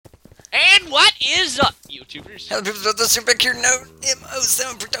And what is up, YouTubers? Hello, people of the Super Back here, no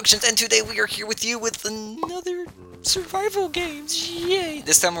MO7 Productions, and today we are here with you with another survival games. Yay!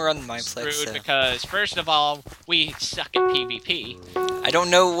 This time we're on Mineplex. Screwed because, first of all, we suck at PvP. I don't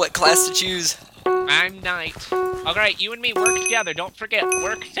know what class to choose. I'm Knight. Alright, you and me work together. Don't forget,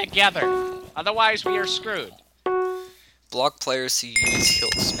 work together. Otherwise, we are screwed. Block players who use Hill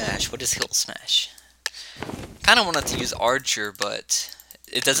Smash. What is Hill Smash? Kind of wanted to use Archer, but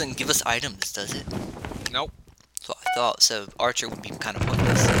it doesn't give us items, does it? Nope. So I thought, so Archer would be kind of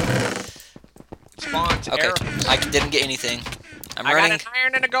pointless. Spawns, Okay, arrows. I didn't get anything. I'm I running. got an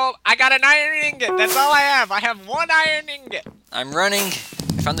iron and a gold. I got an iron ingot. That's all I have. I have one iron ingot. I'm running.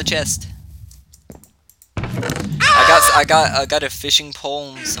 I found the chest. I got a fishing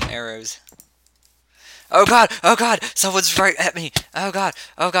pole and some arrows. Oh god! Oh god! Someone's right at me! Oh god!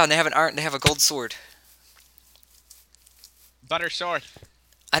 Oh god! And they have an iron. They have a gold sword. Butter sword.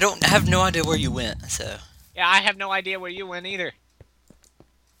 I have no idea where you went. So. Yeah, I have no idea where you went either.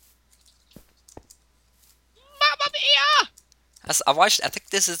 Mamma mia! I think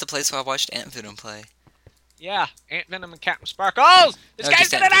this is the place where I watched Ant Venom play. Yeah, Ant Venom and Captain Sparkles! This No, guy's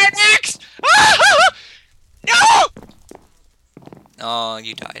just got an Ant iron axe! Ah! No! Oh,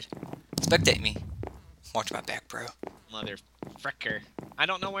 you died. Spectate me. Watch my back, bro. Mother fricker. I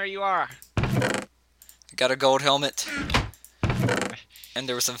don't know where you are. I got a gold helmet. And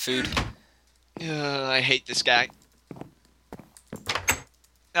there was some food. I hate this guy.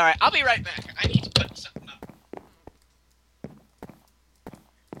 Alright, I'll be right back. I need to put something up.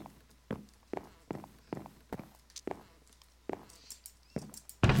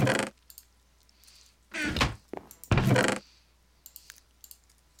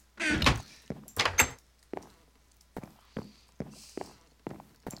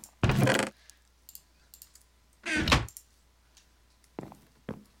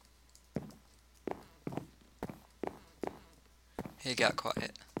 He got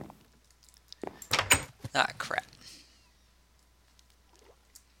quiet. Ah, crap.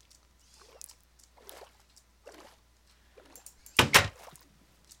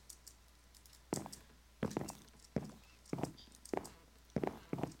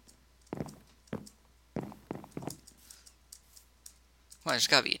 Well, there's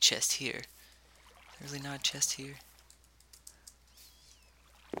gotta be a chest here. There's really not a chest here.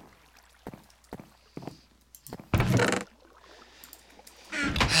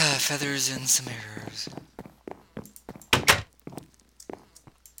 Feathers and some arrows.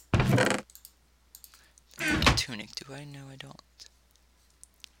 Tunic, do I? No, I don't.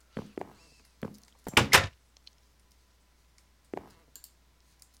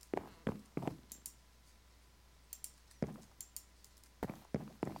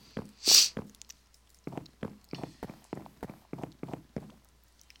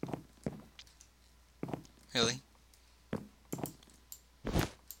 Really?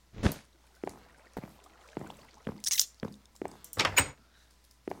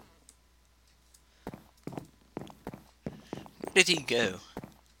 Where did he go?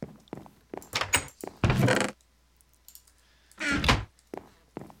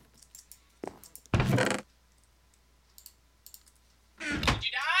 Did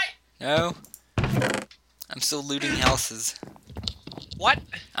you die? No. I'm still looting houses. What?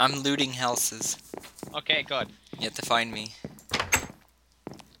 I'm looting houses. Okay, good. You have to find me.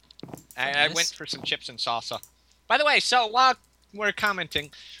 I went for some chips and salsa. By the way, so while we're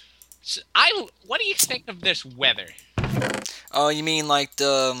commenting, what do you think of this weather? Oh, you mean like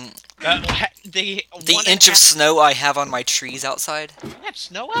the The inch of snow I have on my trees outside? You have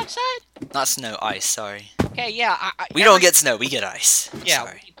snow outside? Not snow, ice, sorry. Okay, yeah. We don't get snow, we get ice. Yeah,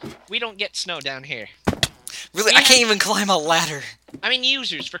 Sorry. we don't get snow down here. Really, I can't even climb a ladder. I mean,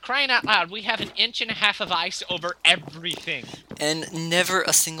 users, for crying out loud, we have 1.5 inches of ice over everything. And never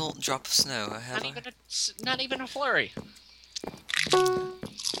a single drop of snow. I have Not even a flurry.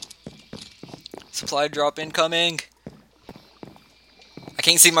 Supply drop incoming. I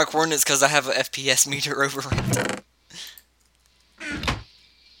can't see my coordinates because I have an FPS meter over it.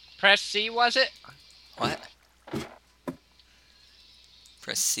 Press C, was it? What?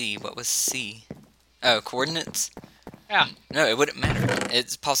 Press C. What was C? Oh, coordinates? Yeah. No, it wouldn't matter.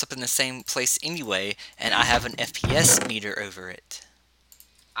 It pops up in the same place anyway, and I have an FPS meter over it.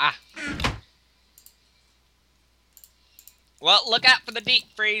 Ah. Well, look out for the deep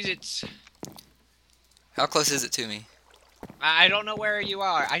freeze. It's... How close is it to me? I don't know where you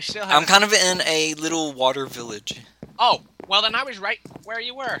are. I still have... I'm kind of in a little water village. Oh, well then I was right where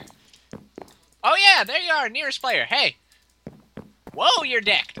you were. Oh yeah, there you are, nearest player. Hey. Whoa, you're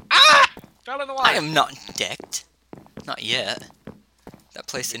decked. Ah! Fell in the water. I am not decked. Not yet. That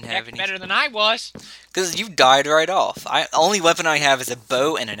place didn't have Heck, any. better than I was. Because you died right off. Only weapon I have is a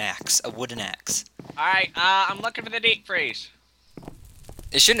bow and an axe, a wooden axe. Alright, I'm looking for the deep freeze.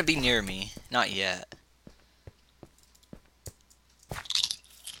 It shouldn't be near me. Not yet.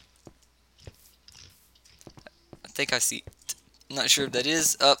 I think I see. I'm not sure if that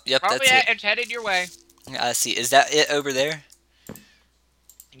is. Oh, yep, Probably that's it. it's headed your way. I see. Is that it over there?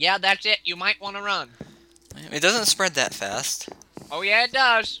 Yeah, that's it. You might want to run. It doesn't spread that fast. Oh, yeah, it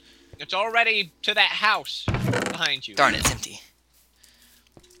does. It's already to that house behind you. Darn, it's empty.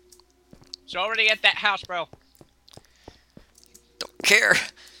 It's already at that house, bro. Don't care.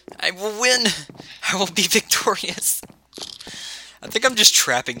 I will win. I will be victorious. I think I'm just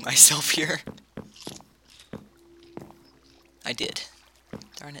trapping myself here. I did.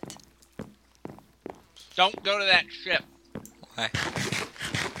 Darn it. Don't go to that ship. Why?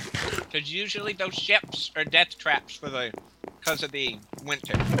 Because usually those ships are death traps for because of the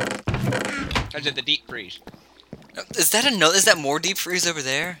winter. Because of the deep freeze. Is that more deep freeze over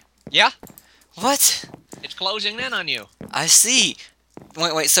there? Yeah, What? it's closing in on you. I see.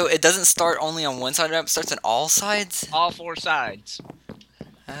 Wait, so it doesn't start only on one side of the map, it starts on all sides? All four sides.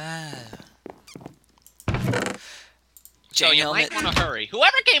 Ah. So Chain you helmet might want to hurry.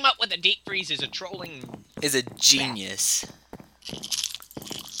 Whoever came up with the deep freeze is a trolling... is a genius.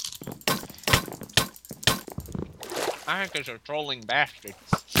 I think it's a trolling bastard.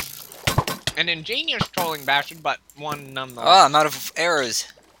 An ingenious trolling bastard, but one nonetheless. Oh, I'm out of arrows.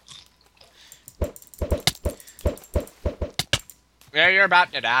 Yeah, you're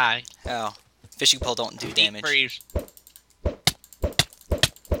about to die. Oh. Fishing pole don't do Deep damage. freeze.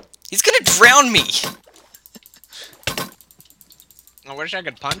 He's gonna drown me! I wish I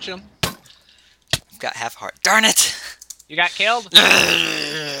could punch him. I've got half a heart. Darn it! You got killed?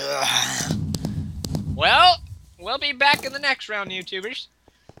 Well, we'll be back in the next round, YouTubers.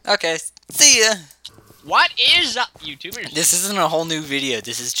 Okay, see ya! What is up, YouTubers? This isn't a whole new video,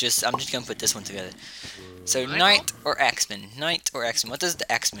 this is just, I'm just gonna put this one together. So, I Knight or Axeman? Knight or Axeman? What does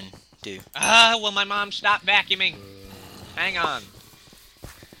the Axeman do? Will my mom stop vacuuming? Hang on.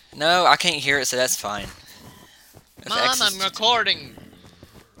 No, I can't hear it, so that's fine. If Mom, access I'm to- recording.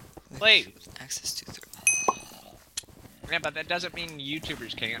 Please. Access to Yeah, but that doesn't mean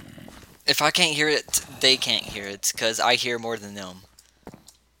YouTubers can't. If I can't hear it, they can't hear it, because I hear more than them.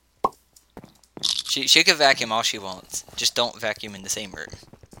 She can vacuum all she wants. Just don't vacuum in the same room.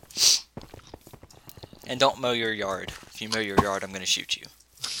 And don't mow your yard. If you mow your yard, I'm going to shoot you.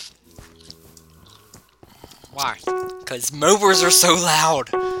 Why? Because mowers are so loud.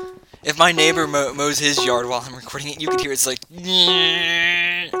 If my neighbor mows his yard while I'm recording it, you could hear it's like...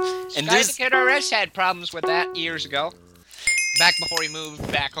 And Sky the Kid RS had problems with that years ago. Back before he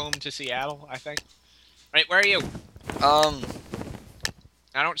moved back home to Seattle, I think. Right, where are you?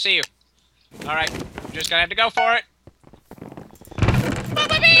 I don't see you. Alright, just gonna have to go for it.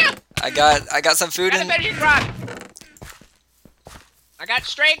 Mamma mia! I got some food Got a in... fishing rod! I got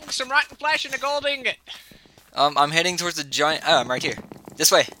string, some rotten flesh, and a gold ingot. I'm heading towards the giant... Oh, I'm right here. This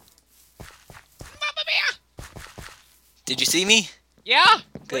way. Mamma mia! Did you see me? Yeah?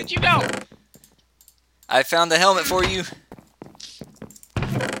 Good. Where'd you go? I found the helmet for you.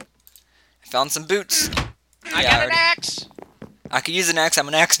 I found some boots. I Yeah, got an axe. I could use an axe. I'm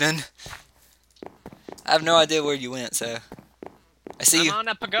an axeman. I have no idea where you went, so... I see you. I'm on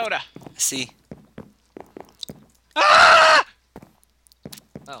a pagoda. I see. Ah!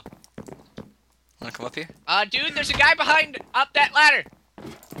 Oh. Wanna come up here? Dude, there's a guy behind up that ladder.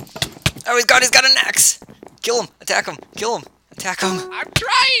 Oh, he's got an axe! Kill him! Attack him! Kill him! Attack him! I'm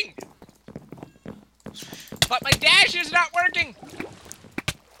trying! But my dash is not working!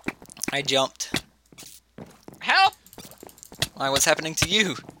 I jumped. Help! Why, what's happening to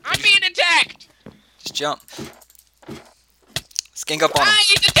you? I'm being attacked! Just jump. Let's gang up on him. Ah,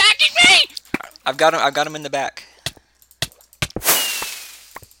 he's attacking me! I've got him in the back.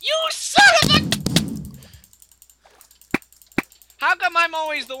 You son of a... How come I'm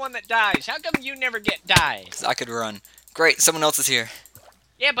always the one that dies? How come you never get dies? 'Cause I could run. Great, someone else is here.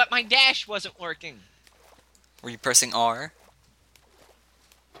 Yeah, but my dash wasn't working. Were you pressing R?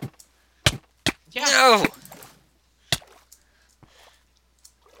 Yeah. No!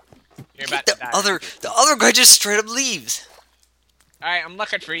 You're about to die. The other guy just straight up leaves. Alright, I'm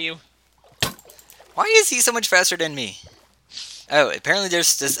looking for you. Why is he so much faster than me? Oh, apparently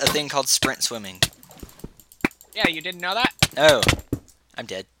there's a thing called sprint swimming. Yeah, you didn't know that? Oh, I'm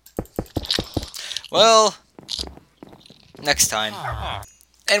dead. Well, next time.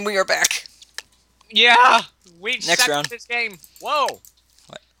 And we are back. Yeah! We Next suck round. at this game. Whoa!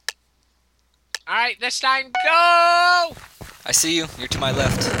 What? Alright, this time, go! I see you. You're to my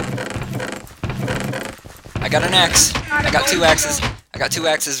left. I got an axe. I got 2 axes. I got 2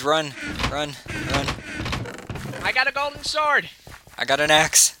 axes. Run. Run. Run. I got a golden sword. I got an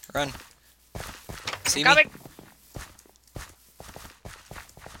axe. Run. See I'm me? coming.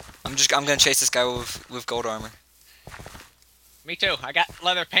 I'm gonna chase this guy with gold armor. Me too. I got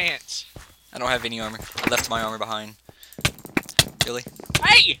leather pants. I don't have any armor. I left my armor behind. Really?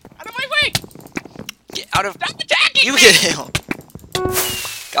 Hey! Out of my way! Get out of... Stop attacking You me! get him!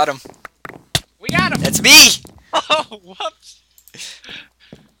 Got him. We got him! That's me! Oh, whoops!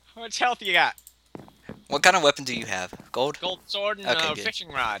 How much health you got? What kind of weapon do you have? Gold? Gold sword and Okay, good. fishing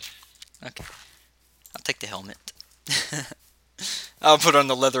rod. Okay. I'll take the helmet. I'll put on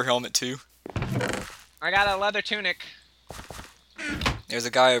the leather helmet too. I got a leather tunic. There's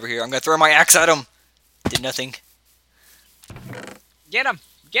a guy over here. I'm gonna throw my axe at him. Did nothing. Get him!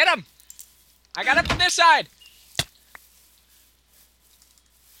 Get him! I got him from this side!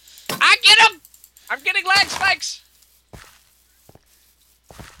 I get him! I'm getting lag spikes!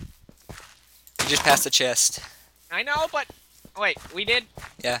 You just passed the chest. I know, but... Wait, we did?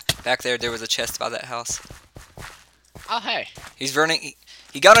 Yeah, back there was a chest by that house. Oh, hey. He's running.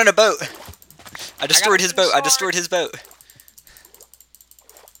 He got on a boat. I destroyed his boat. I sword. destroyed his boat.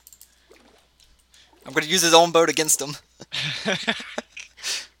 I'm gonna use his own boat against him.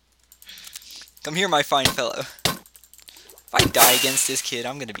 Come here, my fine fellow. If I die against this kid,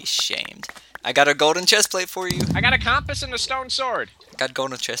 I'm gonna be shamed. I got a golden chest plate for you. I got a compass and a stone sword. Got a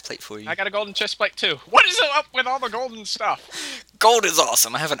golden chest plate for you. I got a golden chest plate too. What is up with all the golden stuff? Gold is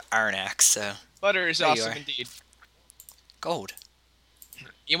awesome. I have an iron axe, so Butter is There you awesome are. indeed. gold.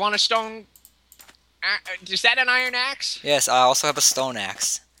 You want a stone... is that an iron axe? Yes, I also have a stone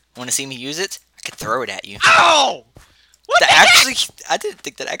axe. Want to see me use it? I could throw it at you. Ow! What That the heck? actually, I didn't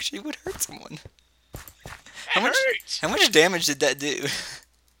think that actually would hurt someone. That hurts. How much damage did that do?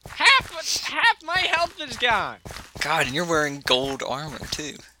 Half my health is gone. God, and you're wearing gold armor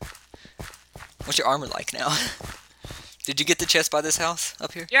too. What's your armor like now? Did you get the chest by this house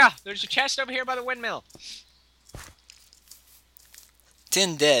up here? Yeah, there's a chest over here by the windmill.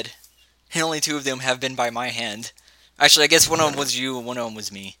 10 dead. And only 2 of them have been by my hand. Actually, I guess one of them was you and one of them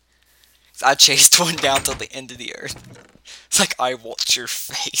was me. So I chased one down till the end of the earth. It's like, I want your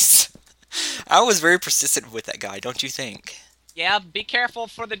face. I was very persistent with that guy, don't you think? Yeah, be careful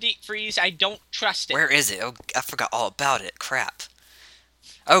for the deep freeze. I don't trust it. Where is it? Oh, I forgot all about it. Crap.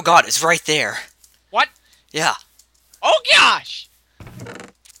 Oh god, it's right there. What? Yeah. Oh gosh!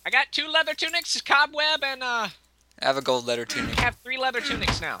 I got 2 leather tunics, a cobweb, and I have a gold leather tunic. I have 3 leather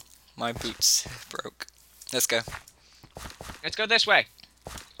tunics now. My boots broke. Let's go. Let's go this way.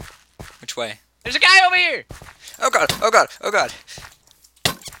 Which way? There's a guy over here! Oh god, oh god, oh god.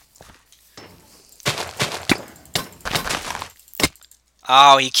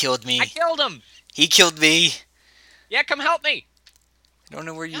 Oh, he killed me. I killed him! He killed me. Yeah, come help me! I don't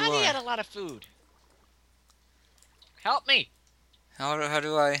know where you God, he had are. a lot of food. Help me! How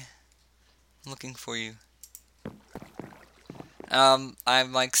do I... I'm looking for you. I'm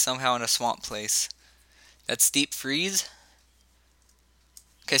like somehow in a swamp place. That's deep freeze.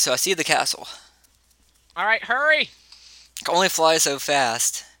 Okay, so I see the castle. Alright, hurry! I can only fly so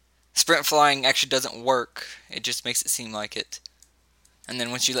fast. Sprint flying actually doesn't work. It just makes it seem like it. And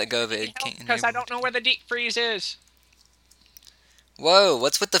then once you let go of it, it can't... Because I don't know where the deep freeze is. Whoa,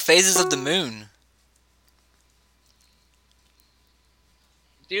 what's with the phases of the moon?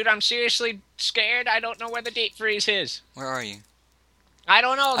 Dude, I'm seriously scared. I don't know where the deep freeze is. Where are you? I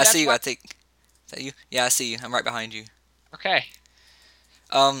don't know. I see you, I think. Is that you? Yeah, I see you. I'm right behind you. Okay.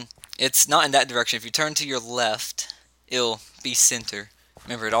 It's not in that direction. If you turn to your left, it'll be center.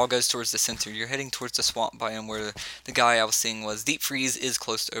 Remember, it all goes towards the center. You're heading towards the swamp biome where the guy I was seeing was. Deep freeze is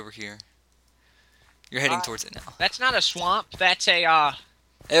close to over here. You're heading towards it now. That's not a swamp. That's a,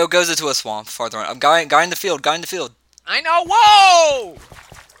 It goes into a swamp farther on. Guy in the field. Guy in the field. I know. Whoa!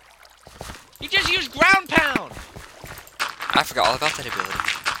 He just used ground pound. I forgot all about that ability.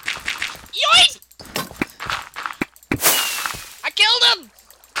 Yoink! I killed him!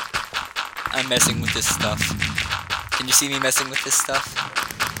 I'm messing with this stuff. Can you see me messing with this stuff?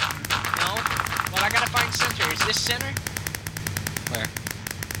 No. Well, I gotta find center. Is this center? Where?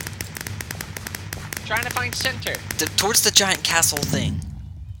 I'm trying to find center. Towards the giant castle thing.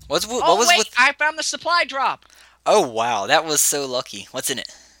 What Oh, was wait! with... I found the supply drop. Oh, wow. That was so lucky. What's in it?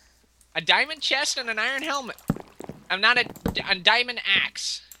 A diamond chest and an iron helmet. I'm not a diamond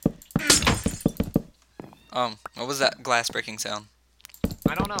axe. What was that glass breaking sound?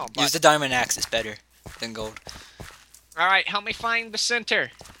 I don't know. Use the diamond axe. It's better than gold. All right, help me find the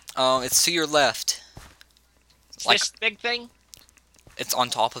center. It's to your left. Like, this big thing? it's on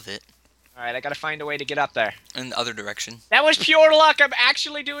top of it. Alright, I gotta find a way to get up there. In the other direction. That was pure luck. I'm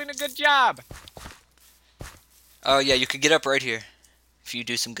actually doing a good job. Oh, yeah, you could get up right here. If you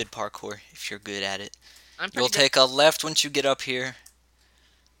do some good parkour, if you're good at it. You'll take a left once you get up here.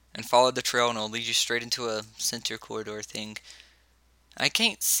 And follow the trail, and it'll lead you straight into a center corridor thing. I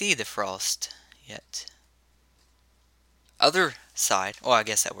can't see the frost yet. Other side. Oh, I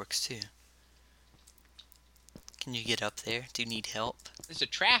guess that works too. Can you get up there? Do you need help? There's a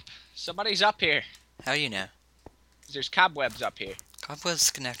trap. Somebody's up here. How you know? There's cobwebs up here.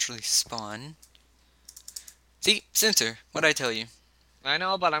 Cobwebs can naturally spawn. See, center. What'd I tell you? I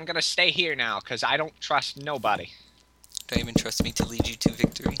know, but I'm gonna stay here now, because I don't trust nobody. Don't even trust me to lead you to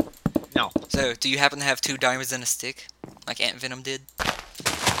victory. No. So, do you happen to have 2 diamonds and a stick? Like Ant Venom did? No.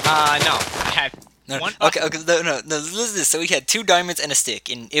 I had one. Okay, no, listen to this. So he had 2 diamonds and a stick,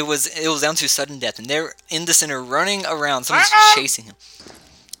 and it was down to sudden death, and they're in the center running around. Someone's chasing him.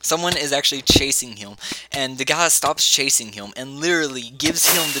 Someone is actually chasing him, and the guy stops chasing him and literally gives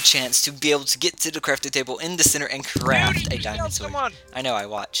him the chance to be able to get to the crafting table in the center and craft a diamond sword. I know, I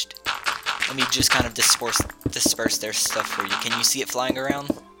watched. Let me just kind of disperse their stuff for you. Can you see it flying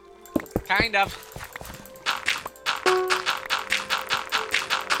around? Kind of.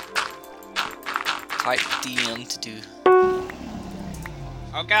 Type DM to do.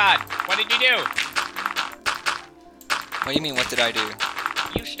 Oh God! What did you do? What do you mean? What did I do?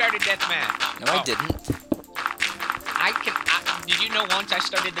 You started deathmatch. No, I didn't. Did you know once I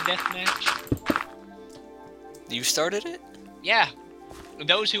started the deathmatch? You started it? Yeah.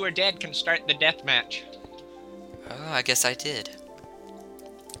 Those who are dead can start the deathmatch. Oh, I guess I did.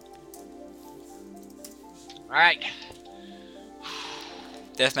 Alright.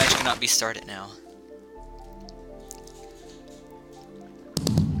 Deathmatch cannot be started now.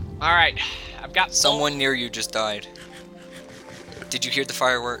 Alright. I've got Someone near you just died. Did you hear the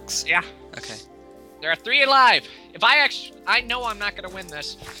fireworks? Yeah. Okay. There are 3 alive. If I know I'm not gonna win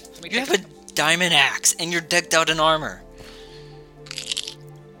this. You have a diamond axe, and you're decked out in armor.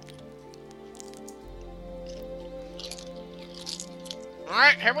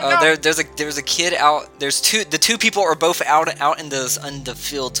 Alright, here we go. There's a kid out. The 2 people are both out in the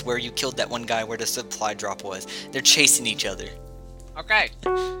fields where you killed that one guy where the supply drop was. They're chasing each other. Okay.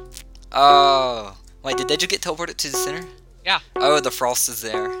 Oh. Wait, did they just get teleported to the center? Yeah. Oh, the frost is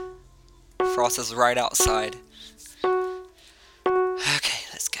there. Frost is right outside. Okay,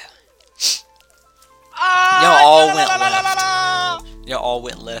 let's go. Y'all all went left. Y'all all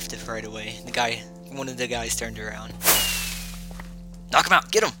went left right away. One of the guys turned around. Knock him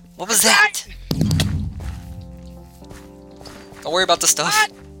out. Get him. What was that? Don't worry about the stuff.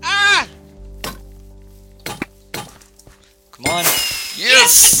 Ah! Come on.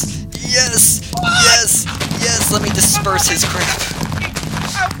 Yes! Yes! Yes! Yes! Let me disperse his crap.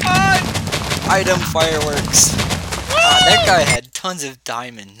 Item fireworks. That guy had tons of gold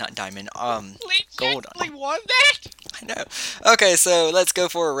on him. Won that? I know. Okay, so let's go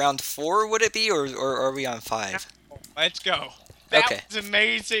for round 4, would it be? Or are we on 5? Let's go. That Okay. was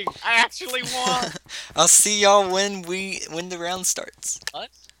amazing. I actually won. I'll see y'all when the round starts. What?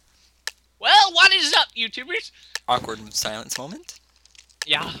 Well, what is up, YouTubers? Awkward silence moment.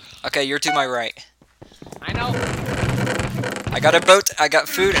 Yeah. Okay, you're to my right. I know. I got a boat, I got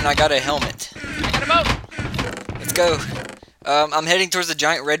food, and I got a helmet. I got a boat. Let's go. I'm heading towards the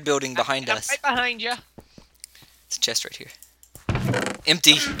giant red building behind us. Right behind you. It's a chest right here.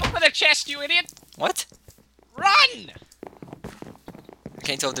 Empty. Open the chest, you idiot. What? Run! I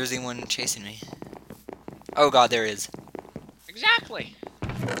can't tell if there's anyone chasing me. Oh god, there is. Exactly.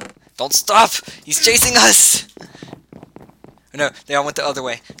 Don't stop! He's chasing us! No, they all went the other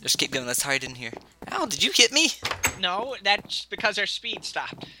way. Just keep going, let's hide in here. Ow, did you hit me? No, that's because our speed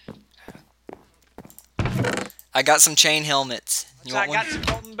stopped. I got some chain helmets. You want I got some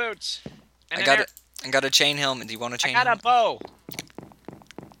golden boots. And I got a chain helmet. Do you want a chain helmet? I got a bow.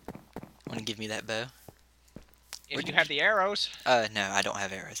 Want to give me that bow? If you have the arrows. No, I don't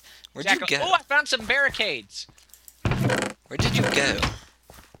have arrows. Where'd you go? Oh, I found some barricades. Where did you go?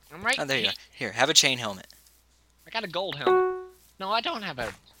 I'm right. Oh, there you are. Here, have a chain helmet. I got a gold helmet. No, I don't have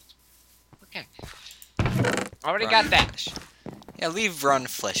a. Okay. Already got that. Flesh. Yeah, leave run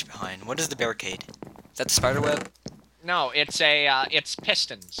flesh behind. What is the barricade? Is that the spider web? No, it's it's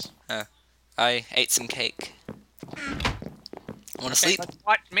pistons. Oh, I ate some cake. Want to sleep?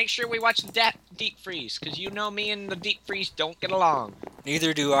 Make sure we watch the deep freeze, because you know me and the deep freeze don't get along.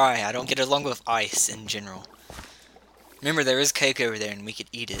 Neither do I. I don't get along with ice in general. Remember, there is cake over there, and we could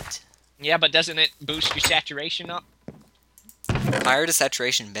eat it. Yeah, but doesn't it boost your saturation up? Higher the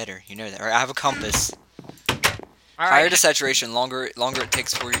saturation, better. You know that. Or I have a compass. Higher to saturation, longer it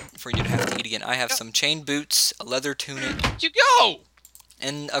takes for you to have to eat again. I have some chain boots, a leather tunic. Where'd you go?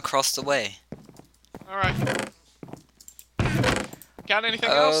 And across the way. Alright. Got anything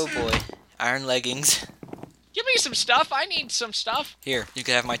else? Oh boy. Iron leggings. Give me some stuff. I need some stuff. Here, you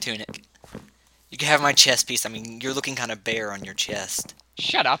can have my tunic. You can have my chest piece. I mean, you're looking kind of bare on your chest.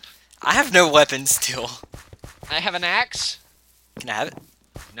 Shut up. I have no weapons still. I have an axe. Can I have it?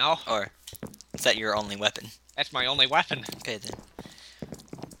 No. Or is that your only weapon? That's my only weapon. Okay then.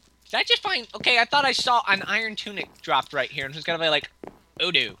 Did I just find... Okay, I thought I saw an iron tunic dropped right here, and it's gonna be like...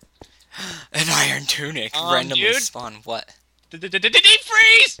 Odoo. An iron tunic randomly dude. spawn. What? Deep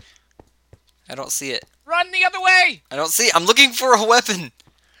freeze! I don't see it. Run the other way! I don't see it. I'm looking for a weapon.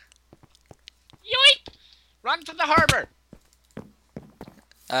 Yoink! Run for the harbor!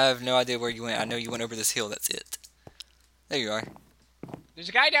 I have no idea where you went. I know you went over this hill. That's it. There you are. There's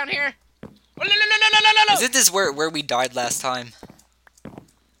a guy down here. Oh, Is it this where we died last time?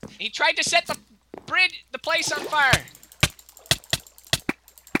 He tried to set the place on fire.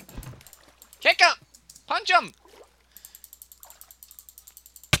 Kick him! Punch him!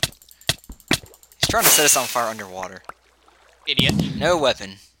 He's trying to set us on fire underwater. Idiot. No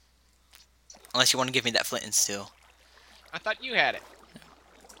weapon. Unless you want to give me that flint and steel. I thought you had it.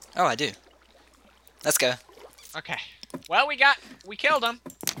 Oh, I do. Let's go. Okay. Well, we killed him.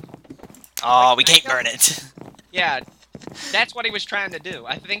 Oh, we can't burn it. Yeah, that's what he was trying to do.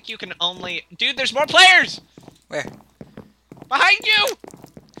 I think you can only... Dude, there's more players! Where? Behind you!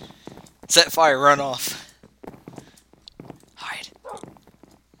 Set fire, run off. Hide. Oh,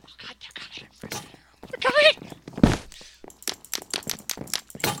 God, they're coming!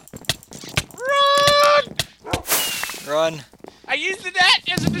 Run! Run. I used the net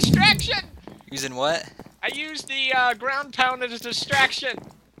as a distraction! Using what? I used the ground pound as a distraction.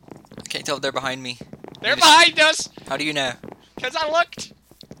 I can't tell if they're behind me. They're behind us! How do you know? Because I looked.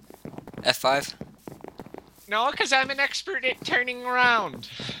 F5? No, because I'm an expert at turning around.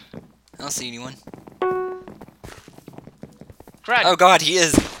 I don't see anyone. Crud. Oh god, he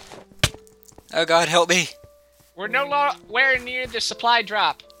is. Oh god, help me. We're nowhere near the supply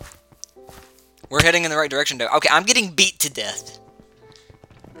drop. We're heading in the right direction though. Okay, I'm getting beat to death.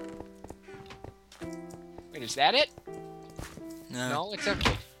 Wait, is that it? No. No, it's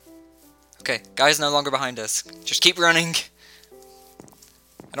empty. Okay, guy's no longer behind us. Just keep running.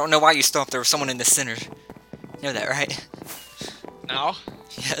 I don't know why you stopped. There was someone in the center. You know that, right? No.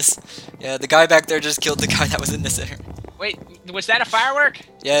 Yes. Yeah, the guy back there just killed the guy that was in the center. Wait, was that a firework?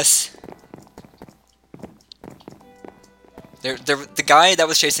 Yes. The guy that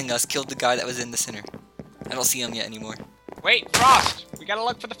was chasing us killed the guy that was in the center. I don't see him yet anymore. Wait, frost. We gotta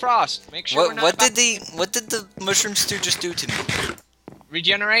look for the frost. Make sure we're not What did the mushroom stew just do to me?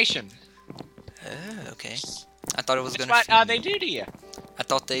 Regeneration. Oh, okay. I thought it was That's gonna. what they do to you. I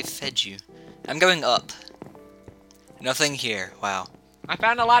thought they fed you. I'm going up. Nothing here. Wow. I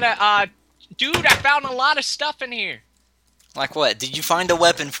found a lot of dude, I found a lot of stuff in here. Like what? Did you find a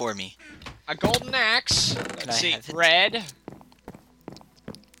weapon for me? A golden axe. Can Let's I see. have it? Red.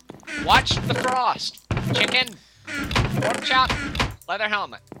 Watch the frost. Chicken. Pork chop. Leather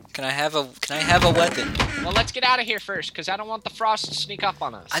helmet. Can I have a weapon? Well, let's get out of here first, because I don't want the frost to sneak up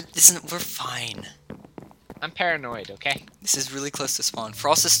on us. We're fine. I'm paranoid, okay? This is really close to spawn.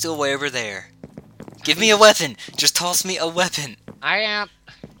 Frost is still way over there. Give me a weapon. Just toss me a weapon. I am.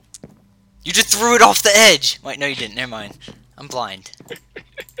 You just threw it off the edge. Wait, no, you didn't. Never mind. I'm blind.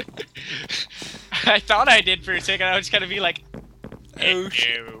 I thought I did for a second. I was gonna be like, Oh,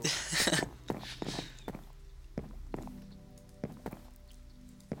 shit.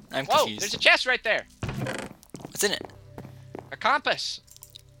 I'm Whoa, confused. there's a chest right there. What's in it? A compass.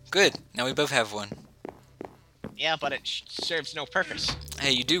 Good. Now we both have one. Yeah, but it serves no purpose.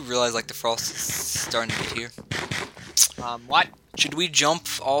 Hey, you do realize like the frost is starting to get here. What? Should we jump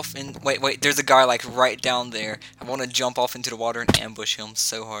off in... Wait, there's a guy like right down there. I want to jump off into the water and ambush him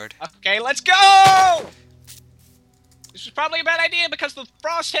so hard. Okay, let's go! This was probably a bad idea because the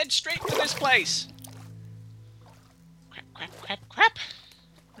frost heads straight to this place. Crap.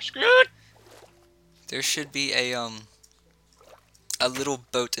 We're screwed. There should be a little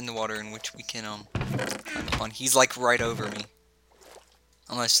boat in the water in which we can climb up on. He's like right over me.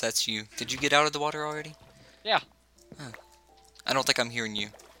 Unless that's you. Did you get out of the water already? Yeah. Oh. I don't think I'm hearing you.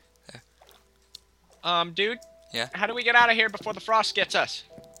 Dude? Yeah? How do we get out of here before the frost gets us?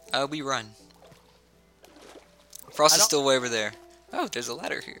 We run. Frost is still way over there. Oh, there's a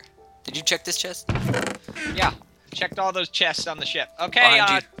ladder here. Did you check this chest? Yeah. Checked all those chests on the ship. Okay,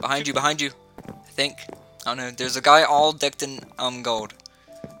 Behind you. I think. I don't know. There's a guy all decked in gold.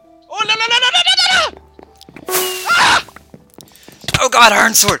 Oh, no! god,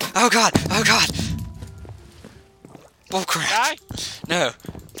 iron sword! Oh god, oh god! Bullcrap. Die? No,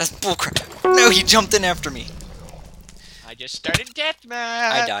 that's bullcrap. No, he jumped in after me. I just started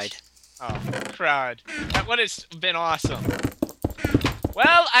deathmatch. I died. Oh, crud. That would have been awesome.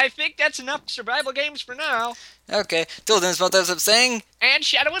 Well, I think that's enough survival games for now. Okay, till then, it's about that saying. And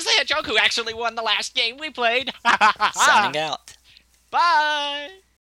Shadowails the Hedgehog, who actually won the last game we played. Signing out. Bye!